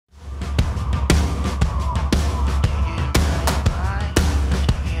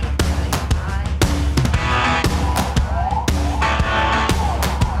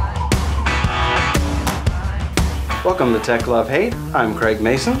Welcome to TechLoveHate. I'm Craig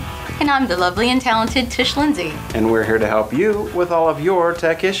Mason. And I'm the lovely and talented Tish Lindsay. And we're here to help you with all of your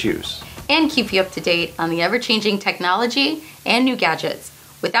tech issues. And keep you up to date on the ever-changing technology and new gadgets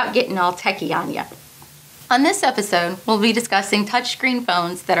without getting all techie on you. On this episode, we'll be discussing touchscreen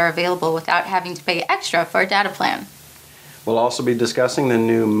phones that are available without having to pay extra for a data plan. We'll also be discussing the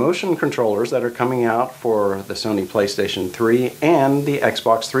new motion controllers that are coming out for the Sony PlayStation 3 and the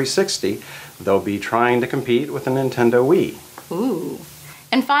Xbox 360. They'll be trying to compete with the Nintendo Wii. Ooh.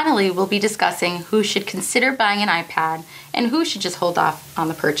 And finally, we'll be discussing who should consider buying an iPad and who should just hold off on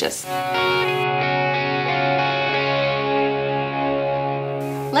the purchase.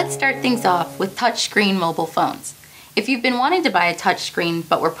 Let's start things off with touchscreen mobile phones. If you've been wanting to buy a touchscreen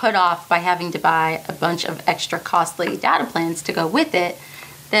but were put off by having to buy a bunch of extra costly data plans to go with it,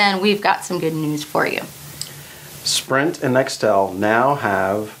 then we've got some good news for you. Sprint and Nextel now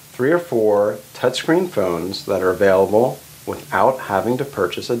have 3 or 4 touchscreen phones that are available without having to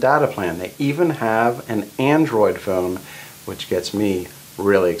purchase a data plan. They even have an Android phone, which gets me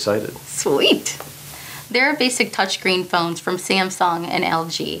really excited. Sweet! There are basic touchscreen phones from Samsung and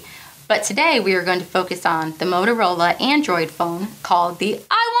LG, but today we are going to focus on the Motorola Android phone called the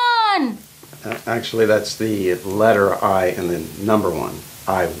i1! Actually, that's the letter I and the number 1,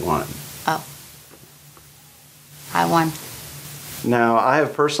 i1. Oh. i1. Now, I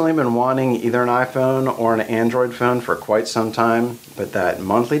have personally been wanting either an iPhone or an Android phone for quite some time, but that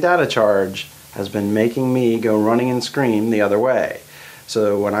monthly data charge has been making me go running and scream the other way.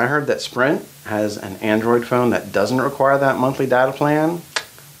 So when I heard that Sprint has an Android phone that doesn't require that monthly data plan,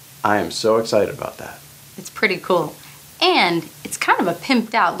 I am so excited about that. It's pretty cool. And it's kind of a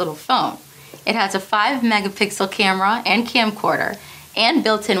pimped out little phone. It has a 5 megapixel camera and camcorder and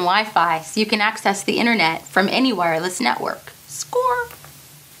built-in Wi-Fi so you can access the internet from any wireless network. Score!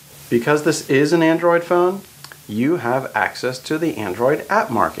 Because this is an Android phone, you have access to the Android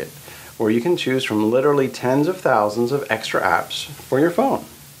app market, where you can choose from literally tens of thousands of extra apps for your phone.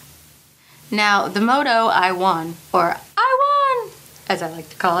 Now, the Moto i1, or i1, as I like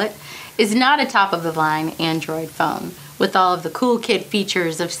to call it, is not a top-of-the-line Android phone with all of the cool kid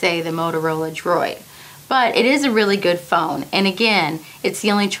features of, say, the Motorola Droid. But it is a really good phone, and again, it's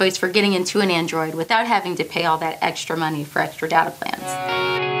the only choice for getting into an Android without having to pay all that extra money for extra data plans.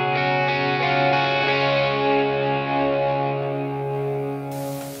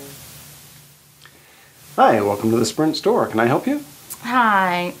 Hi, welcome to the Sprint store. Can I help you?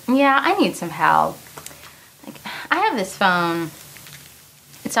 Hi. Yeah, I need some help. I have this phone.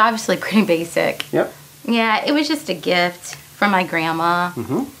 It's obviously pretty basic. Yep. Yeah, it was just a gift from my grandma.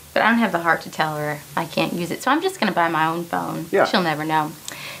 Mm-hmm. But I don't have the heart to tell her I can't use it, so I'm just going to buy my own phone. Yeah. She'll never know.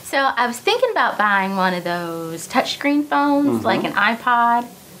 So I was thinking about buying one of those touchscreen phones, like an iPod.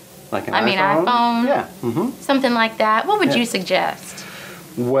 Like an iPhone? Yeah. Mm-hmm. Something like that. What would Yeah. you suggest?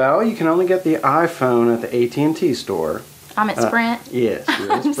 Well, you can only get the iPhone at the AT&T store. I'm at Sprint? Yes,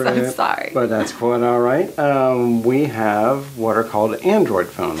 you're at I'm Sprint. so sorry. But that's quite all right. We have what are called Android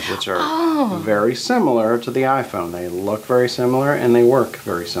phones, which are very similar to the iPhone. They look very similar and they work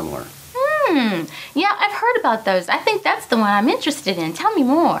very similar. Yeah, I've heard about those. I think that's the one I'm interested in. Tell me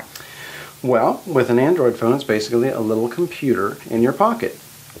more. Well, with an Android phone, it's basically a little computer in your pocket.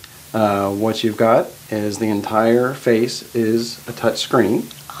 What you've got is the entire face is a touch screen.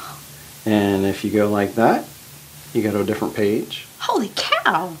 And if you go like that, you go to a different page. Holy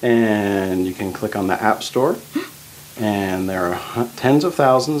cow! And you can click on the App Store. And there are tens of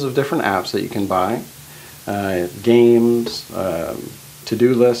thousands of different apps that you can buy. Games,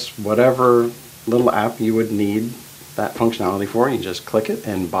 to-do lists, whatever little app you would need that functionality for, you just click it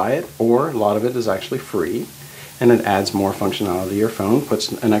and buy it, or a lot of it is actually free, and it adds more functionality to your phone,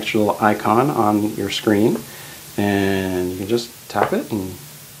 puts an extra little icon on your screen, and you can just tap it and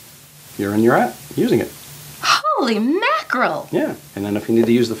you're in your app using it. Holy mackerel! Yeah, and then if you need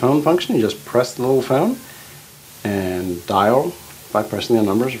to use the phone function, you just press the little phone and dial by pressing the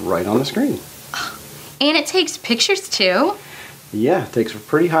numbers right on the screen. And it takes pictures too? Yeah, it takes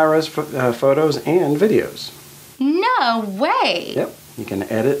pretty high-res photos and videos. No way! Yep, you can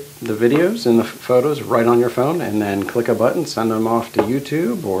edit the videos and the photos right on your phone and then click a button, send them off to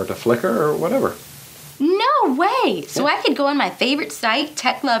YouTube or to Flickr or whatever. No way! So I could go on my favorite site,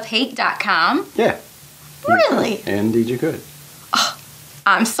 TechLoveHate.com? Yeah. Really? Indeed you could. Oh,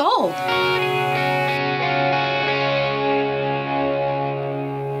 I'm sold.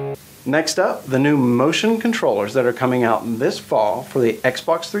 Next up, the new motion controllers that are coming out this fall for the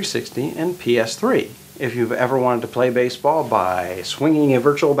Xbox 360 and PS3. If you've ever wanted to play baseball by swinging a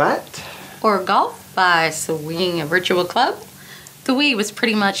virtual bat, Or golf by swinging a virtual club, the Wii was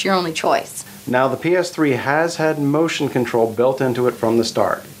pretty much your only choice. Now the PS3 has had motion control built into it from the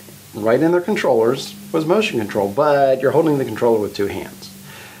start. Right in their controllers was motion control, but you're holding the controller with two hands.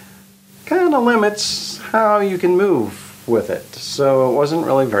 Kind of limits how you can move with it, so it wasn't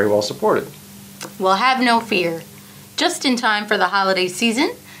really very well supported. Well, have no fear. Just in time for the holiday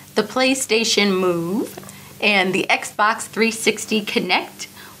season, the PlayStation Move and the Xbox 360 Kinect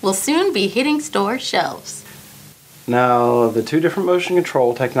will soon be hitting store shelves. Now, the two different motion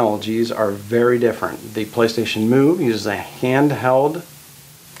control technologies are very different. The PlayStation Move uses a handheld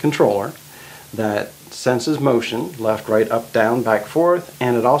controller that senses motion, left, right, up, down, back, forth,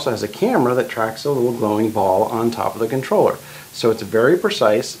 and it also has a camera that tracks a little glowing ball on top of the controller. So it's very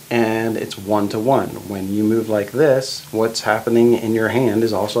precise and it's one-to-one. When you move like this, what's happening in your hand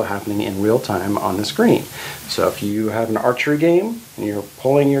is also happening in real time on the screen. So if you have an archery game and you're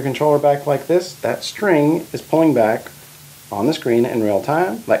pulling your controller back like this, that string is pulling back on the screen in real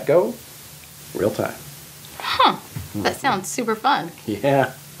time. Let go, real time. Huh, that sounds super fun.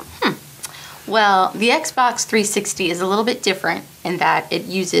 Yeah. Well, the Xbox 360 is a little bit different in that it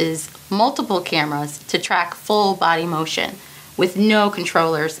uses multiple cameras to track full body motion with no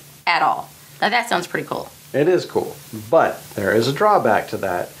controllers at all. Now that sounds pretty cool. It is cool, but there is a drawback to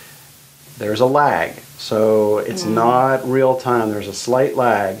that. There's a lag, so it's not real time. There's a slight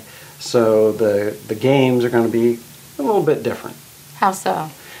lag, so the games are going to be a little bit different. How so?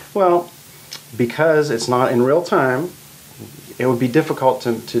 Well, because it's not in real time, it would be difficult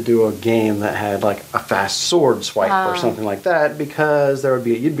to do a game that had like a fast sword swipe or something like that, because there would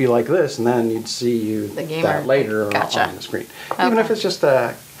be, you'd be like this and then you'd see that later on the screen. Okay. Even if it's just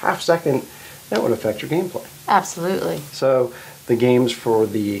a half second, that would affect your gameplay. Absolutely. So the games for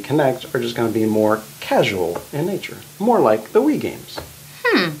the Kinect are just going to be more casual in nature, more like the Wii games.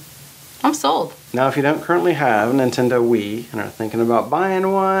 I'm sold. Now, if you don't currently have a Nintendo Wii and are thinking about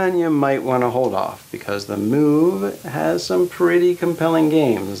buying one, you might want to hold off, because the Move has some pretty compelling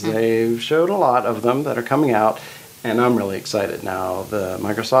games. They've showed a lot of them that are coming out, and I'm really excited. Now, the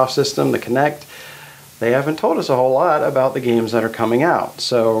Microsoft system, the Kinect, they haven't told us a whole lot about the games that are coming out,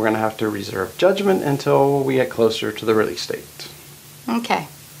 so we're going to have to reserve judgment until we get closer to the release date. Okay.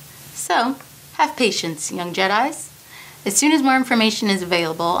 So, have patience, young Jedis. As soon as more information is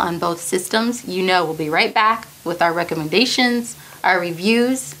available on both systems, you know we'll be right back with our recommendations, our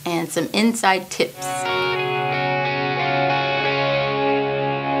reviews, and some inside tips.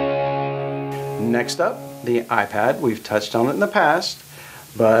 Next up, the iPad. We've touched on it in the past,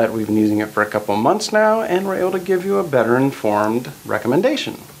 but we've been using it for a couple months now, and we're able to give you a better informed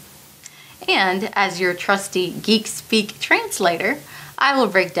recommendation. And as your trusty Geek Speak translator, I will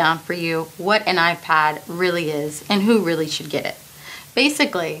break down for you what an iPad really is and who really should get it.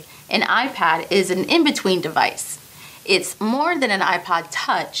 Basically, an iPad is an in-between device. It's more than an iPod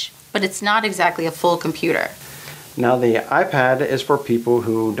Touch, but it's not exactly a full computer. Now, the iPad is for people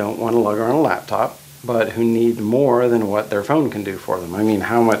who don't want to lug around a laptop, but who need more than what their phone can do for them. I mean,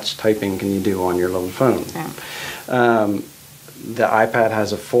 how much typing can you do on your little phone? Yeah. The iPad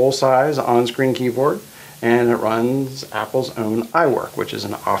has a full-size on-screen keyboard, and it runs Apple's own iWork, which is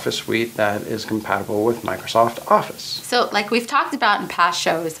an office suite that is compatible with Microsoft Office. So, like we've talked about in past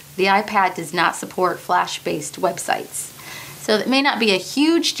shows, the iPad does not support Flash-based websites. So that may not be a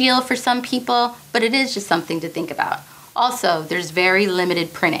huge deal for some people, but it is just something to think about. Also, there's very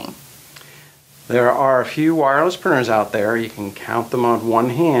limited printing. There are a few wireless printers out there, you can count them on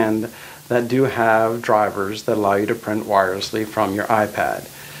one hand, that do have drivers that allow you to print wirelessly from your iPad.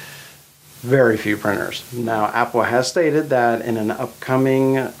 Very few printers. Now, Apple has stated that in an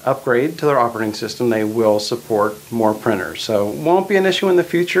upcoming upgrade to their operating system, they will support more printers. So it won't be an issue in the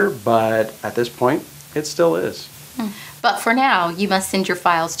future, but at this point, it still is. But for now, you must send your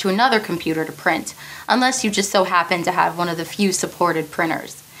files to another computer to print, unless you just so happen to have one of the few supported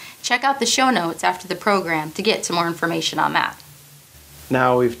printers. Check out the show notes after the program to get some more information on that.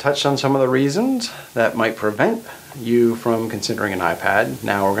 Now, we've touched on some of the reasons that might prevent you from considering an iPad.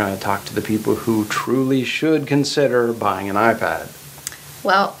 Now we're going to talk to the people who truly should consider buying an iPad.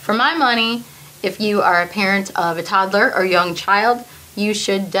 Well, for my money, if you are a parent of a toddler or young child, you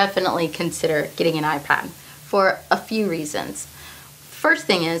should definitely consider getting an iPad for a few reasons. First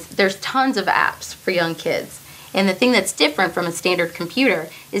thing is, there's tons of apps for young kids. And the thing that's different from a standard computer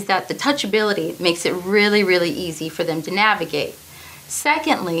is that the touchability makes it really, really easy for them to navigate.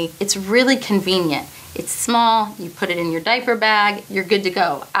 Secondly, it's really convenient. It's small, you put it in your diaper bag, you're good to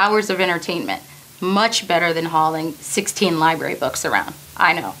go. Hours of entertainment. Much better than hauling 16 library books around.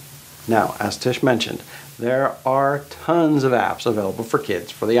 I know. Now, as Tish mentioned, there are tons of apps available for kids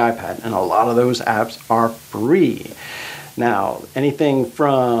for the iPad, and a lot of those apps are free. Now, anything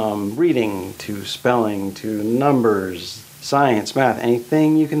from reading to spelling to numbers, science, math,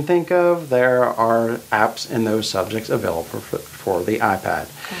 anything you can think of, there are apps in those subjects available for the iPad.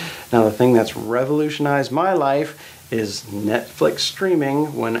 Now, the thing that's revolutionized my life is Netflix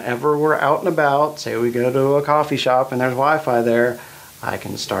streaming. Whenever we're out and about, say we go to a coffee shop and there's Wi-Fi there, I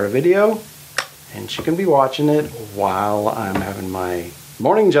can start a video and she can be watching it while I'm having my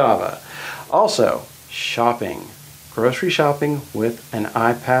morning Java. Also, shopping. Grocery shopping with an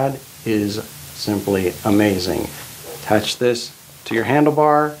iPad is simply amazing. Attach this to your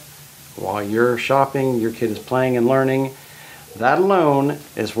handlebar while you're shopping, your kid is playing and learning. That alone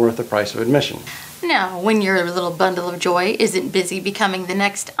is worth the price of admission. Now, when your little bundle of joy isn't busy becoming the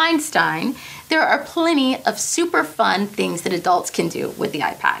next Einstein, there are plenty of super fun things that adults can do with the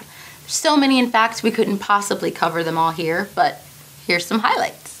iPad. There's so many, in fact, we couldn't possibly cover them all here, but here's some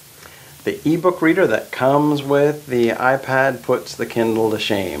highlights. The ebook reader that comes with the iPad puts the Kindle to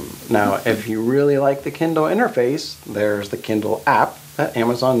shame. Now, if you really like the Kindle interface, there's the Kindle app that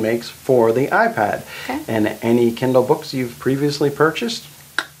Amazon makes for the iPad. Okay. And any Kindle books you've previously purchased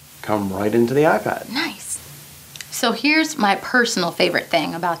come right into the iPad. Nice. So here's my personal favorite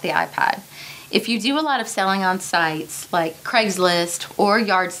thing about the iPad. If you do a lot of selling on sites like Craigslist or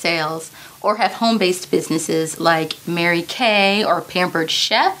yard sales, or have home-based businesses like Mary Kay or Pampered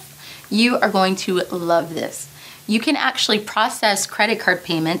Chef, you are going to love this. You can actually process credit card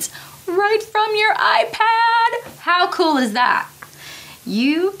payments right from your iPad. How cool is that?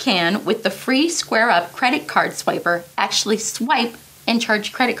 You can, with the free Square Up credit card swiper, actually swipe and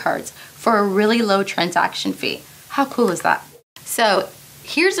charge credit cards for a really low transaction fee. How cool is that? So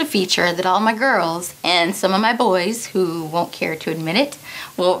here's a feature that all my girls and some of my boys, who won't care to admit it,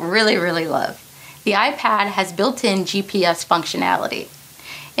 will really, really love. The iPad has built-in GPS functionality.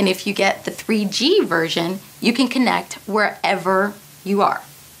 And if you get the 3G version, you can connect wherever you are.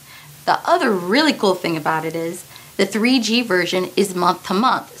 The other really cool thing about it is the 3G version is month to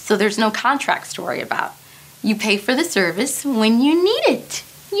month, so there's no contracts to worry about. You pay for the service when you need it.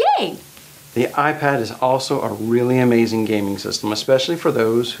 Yay! The iPad is also a really amazing gaming system, especially for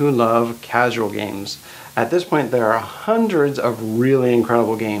those who love casual games. At this point, there are hundreds of really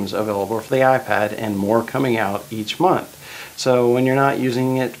incredible games available for the iPad and more coming out each month. So when you're not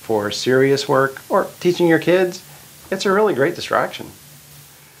using it for serious work or teaching your kids, it's a really great distraction.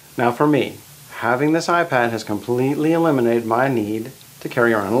 Now for me, having this iPad has completely eliminated my need to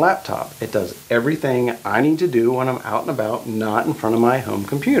carry around a laptop. It does everything I need to do when I'm out and about, not in front of my home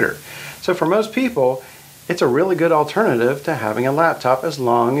computer. So for most people, it's a really good alternative to having a laptop as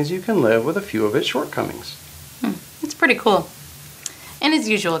long as you can live with a few of its shortcomings. It's pretty cool. And as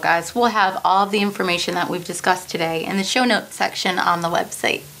usual, guys, we'll have all of the information that we've discussed today in the show notes section on the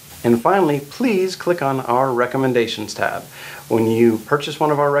website. And finally, please click on our recommendations tab. When you purchase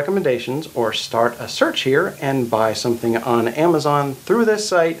one of our recommendations or start a search here and buy something on Amazon through this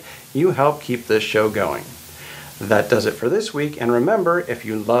site, you help keep this show going. That does it for this week. And remember, if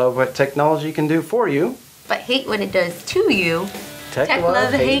you love what technology can do for you, but hate what it does to you,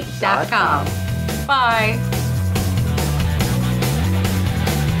 TechLoveHate.com. Bye.